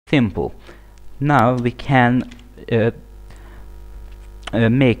simple. Now we can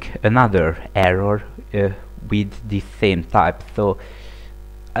make another error with the same type. So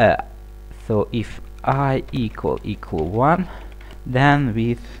if I equal 1, then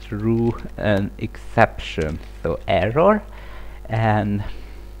we threw an exception, so error, and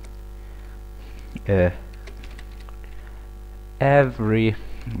every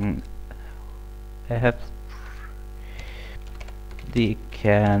they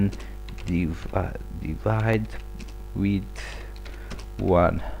can divide with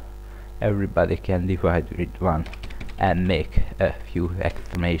 1. Everybody can divide with 1 and make a few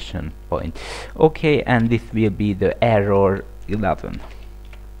exclamation points. Okay, and this will be the error 11.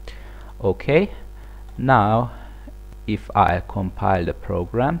 Okay, now if I compile the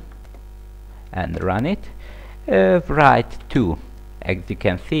program and run it, write 2. As you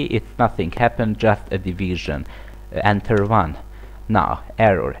can see, it's nothing happened, just a division. Enter 1. Now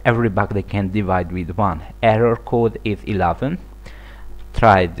error, everybody can divide with 1. Error code is 11.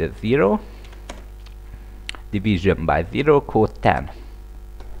 Try the 0. Division by 0, code 10.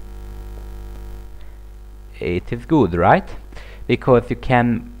 It is good, right? Because you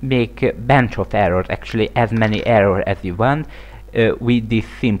can make a bunch of errors, actually as many errors as you want, with this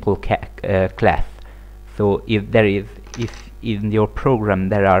simple class. So if in your program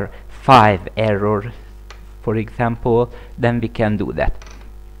there are 5 errors, for example, then we can do that.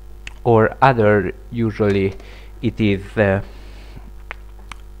 Or other, usually it is a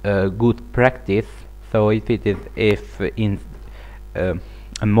good practice. So if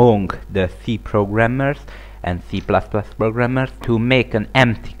among the C programmers and C++ programmers, to make an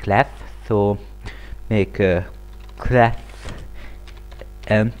empty class, so make a class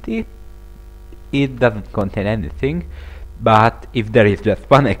empty, it doesn't contain anything, but if there is just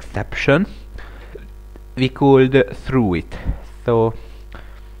one exception, we could throw it. So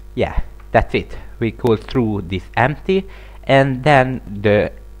yeah, that's it. We could throw this empty, and then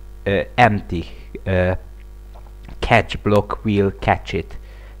the empty catch block will catch it,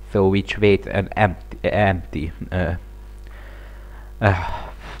 so which waits an empty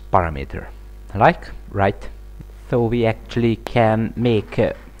parameter, right? So we actually can make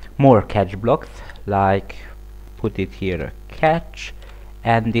more catch blocks, like put it here, a catch,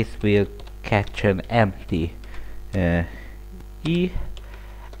 and this will catch an empty E,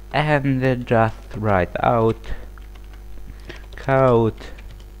 and just write out count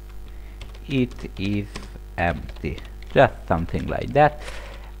it is empty, just something like that.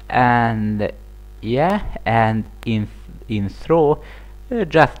 And yeah, and in throw,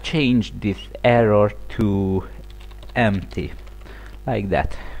 just change this error to empty, like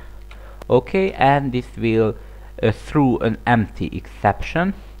that. Okay, and this will throw an empty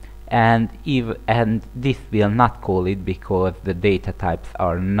exception, and this will not call it because the data types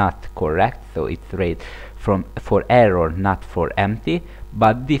are not correct, so it's rate for error, not for empty,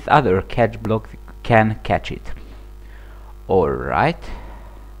 but this other catch block can catch it. Alright,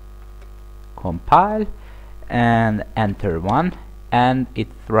 compile and enter 1, and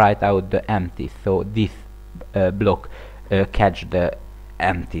it's write out the empty, so this block catch the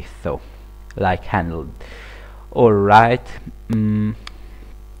empty, so like handled. Alright,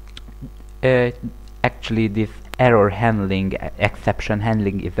 actually this error handling, exception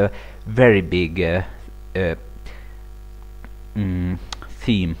handling, is a very big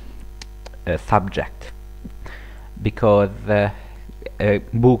theme subject, because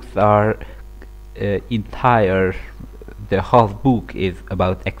books are the whole book is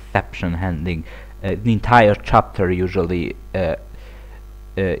about exception handling. The entire chapter usually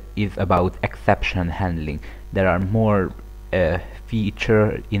is about exception handling. There are more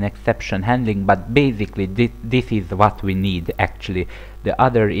feature in exception handling, but basically this is what we need actually. The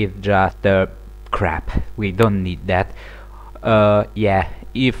other is just crap. We don't need that. Yeah,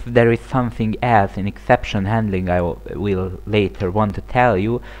 if there is something else in exception handling I will later want to tell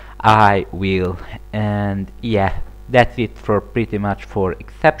you, I will. And yeah, that's it for pretty much for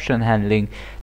exception handling.